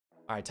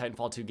All right,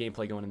 Titanfall 2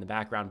 gameplay going in the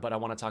background, but I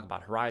want to talk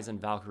about Horizon,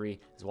 Valkyrie,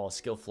 as well as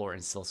skill floor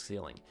and skill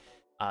ceiling.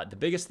 The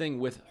biggest thing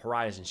with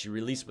Horizon, she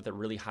released with a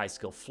really high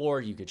skill floor.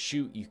 You could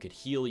shoot, you could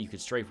heal, you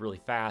could strafe really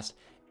fast,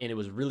 and it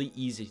was really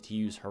easy to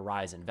use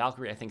Horizon.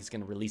 Valkyrie, I think, is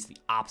going to release the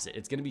opposite.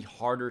 It's going to be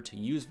harder to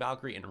use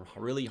Valkyrie and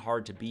really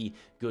hard to be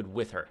good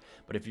with her.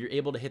 But if you're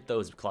able to hit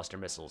those cluster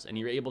missiles and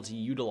you're able to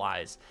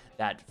utilize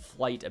that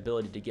flight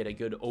ability to get a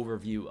good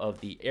overview of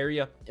the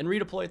area and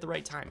redeploy at the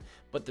right time.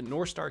 But the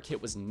North Star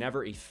kit was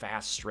never a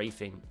fast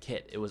strafing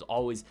kit. It was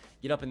always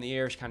get up in the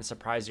air, kind of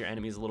surprise your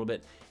enemies a little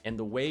bit. And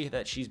the way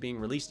that she's being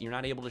released, you're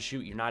not able to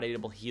shoot, you're not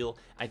able to heal.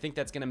 I think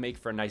that's going to make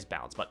for a nice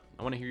balance. But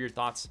I want to hear your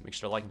thoughts. Make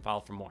sure to like and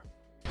follow for more.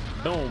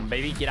 Boom,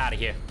 baby, get out of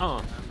here.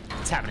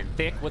 It's happening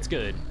thick. What's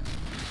good?